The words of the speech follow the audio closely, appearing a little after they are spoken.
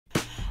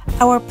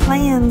Our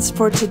plans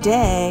for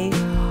today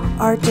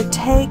are to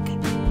take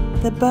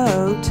the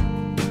boat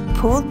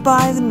pulled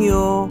by the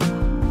mule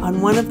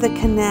on one of the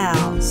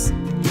canals,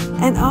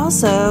 and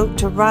also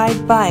to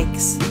ride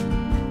bikes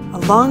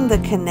along the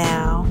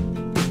canal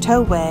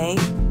towway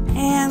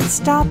and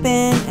stop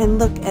in and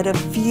look at a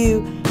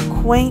few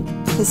quaint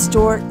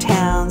historic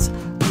towns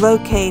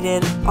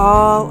located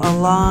all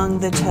along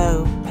the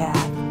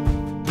towpath.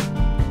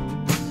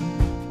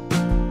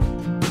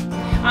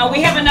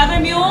 We have another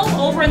mule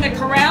over in the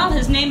corral.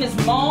 His name is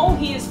Mo.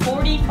 He is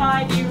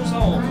 45 years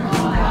old.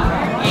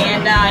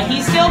 And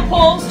he still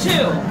pulls too.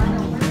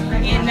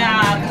 And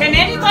can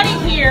anybody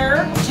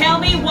here tell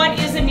me what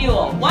is a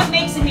mule? What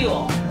makes a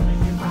mule?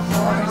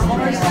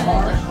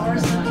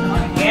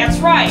 That's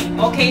right.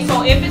 Okay,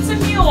 so if it's a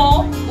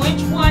mule,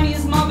 which one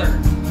is mother?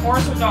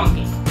 Horse or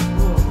donkey?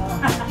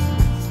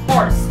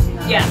 Horse,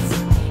 yes.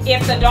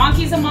 If the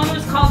donkey's a mother,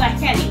 it's called a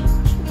henny.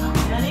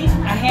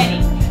 A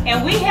henny.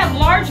 And we have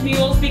large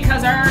mules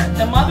because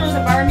the mothers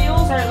of our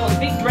mules are those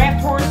big draft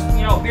horse,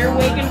 beer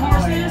wagon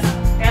horses.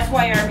 That's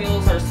why our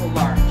mules are so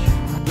large.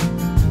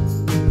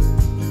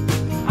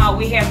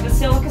 We have the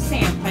silica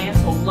sand plant,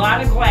 so a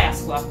lot of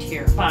glass left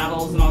here,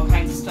 bottles and all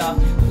kinds of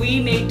stuff. We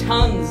made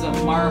tons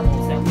of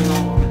marbles that went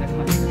all over the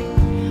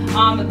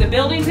country. The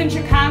buildings in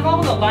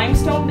Chicago, the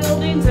limestone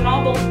buildings and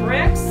all those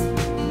bricks,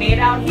 made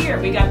out here.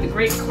 We got the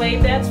great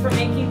clay beds for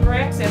making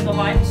bricks and the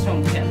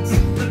limestone pits.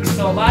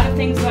 So a lot of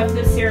things left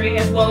this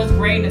area, as well as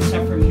grain and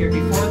stuff from here.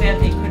 Before that,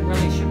 they couldn't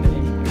really ship it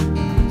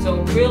anywhere.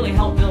 So it really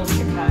helped build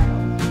Chicago.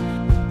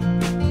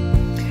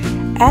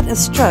 At a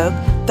stroke,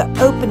 the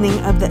opening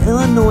of the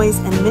Illinois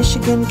and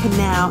Michigan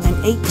Canal in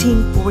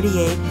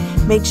 1848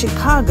 made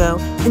Chicago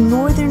and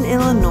northern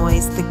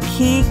Illinois the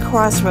key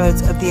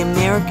crossroads of the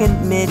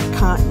American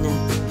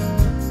mid-continent.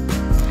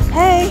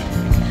 Hey,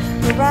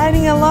 we're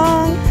riding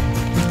along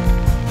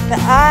the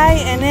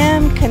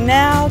I&M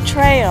Canal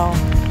Trail.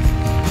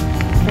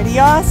 Pretty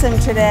awesome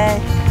today.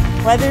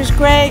 Weather's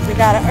great. We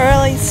got an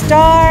early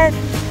start.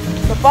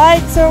 The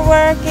bikes are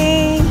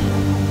working.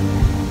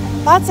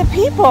 Lots of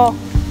people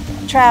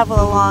travel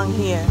along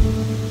here.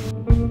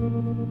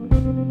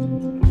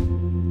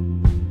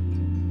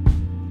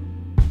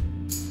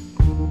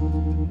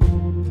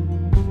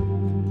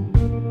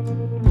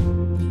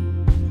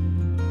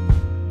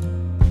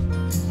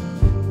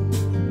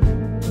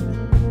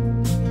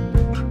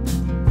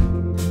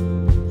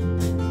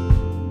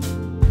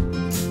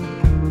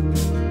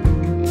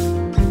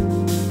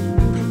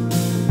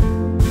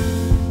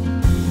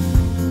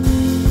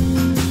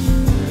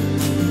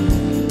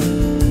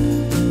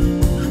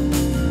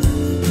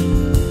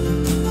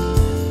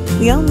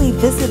 We only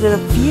visited a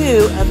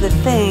few of the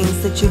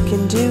things that you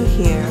can do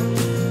here.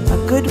 A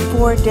good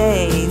 4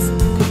 days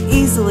could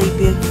easily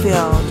be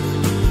filled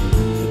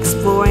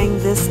exploring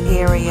this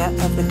area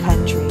of the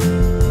country.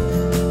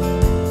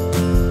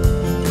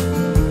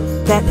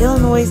 That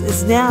Illinois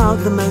is now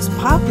the most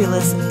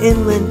populous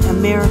inland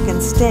American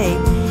state,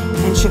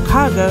 and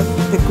Chicago,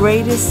 the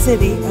greatest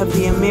city of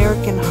the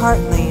American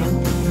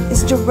heartland,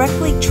 is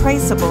directly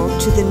traceable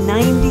to the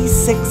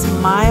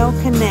 96-mile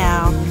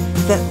canal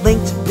that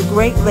linked the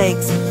Great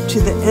Lakes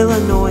to the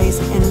Illinois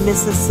and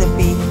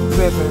Mississippi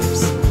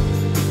rivers.